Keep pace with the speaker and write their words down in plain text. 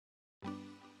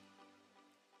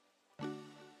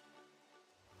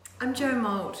I'm Jo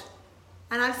Mould,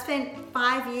 and I've spent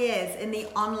 5 years in the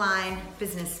online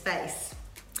business space.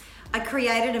 I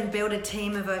created and built a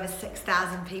team of over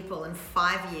 6,000 people in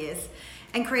 5 years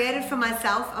and created for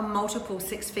myself a multiple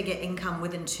six-figure income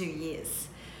within 2 years.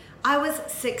 I was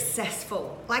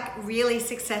successful, like really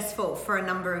successful for a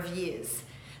number of years.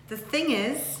 The thing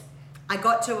is, I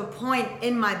got to a point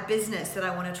in my business that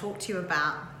I want to talk to you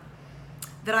about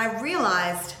that I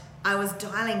realized I was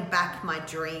dialing back my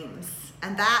dreams,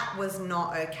 and that was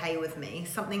not okay with me.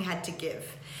 Something had to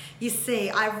give. You see,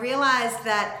 I realized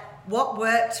that what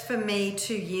worked for me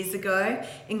 2 years ago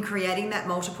in creating that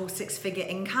multiple six-figure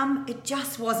income, it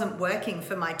just wasn't working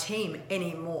for my team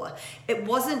anymore. It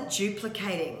wasn't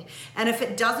duplicating. And if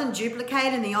it doesn't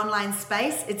duplicate in the online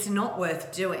space, it's not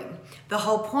worth doing. The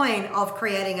whole point of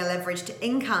creating a leveraged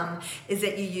income is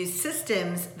that you use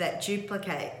systems that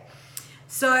duplicate.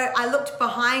 So I looked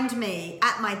behind me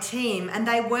at my team, and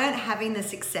they weren't having the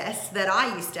success that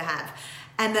I used to have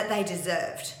and that they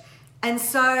deserved. And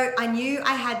so I knew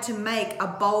I had to make a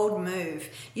bold move.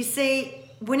 You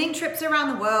see, winning trips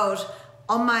around the world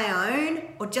on my own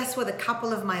or just with a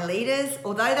couple of my leaders,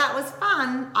 although that was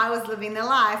fun, I was living the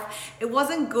life, it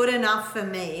wasn't good enough for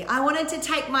me. I wanted to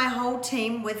take my whole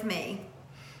team with me.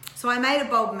 So I made a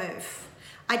bold move.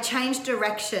 I changed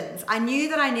directions. I knew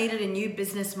that I needed a new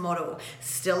business model,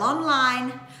 still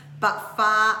online, but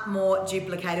far more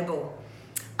duplicatable.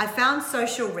 I found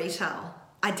social retail.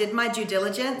 I did my due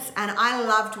diligence and I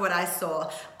loved what I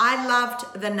saw. I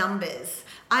loved the numbers.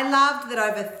 I loved that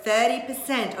over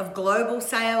 30% of global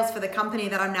sales for the company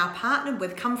that I'm now partnered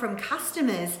with come from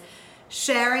customers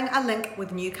sharing a link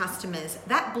with new customers.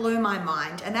 That blew my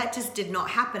mind, and that just did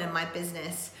not happen in my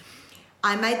business.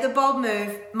 I made the bold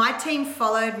move, my team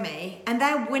followed me, and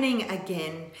they're winning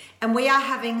again, and we are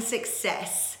having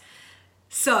success.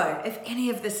 So if any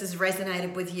of this has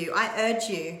resonated with you, I urge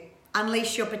you,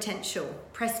 unleash your potential,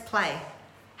 press play,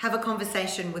 have a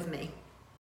conversation with me.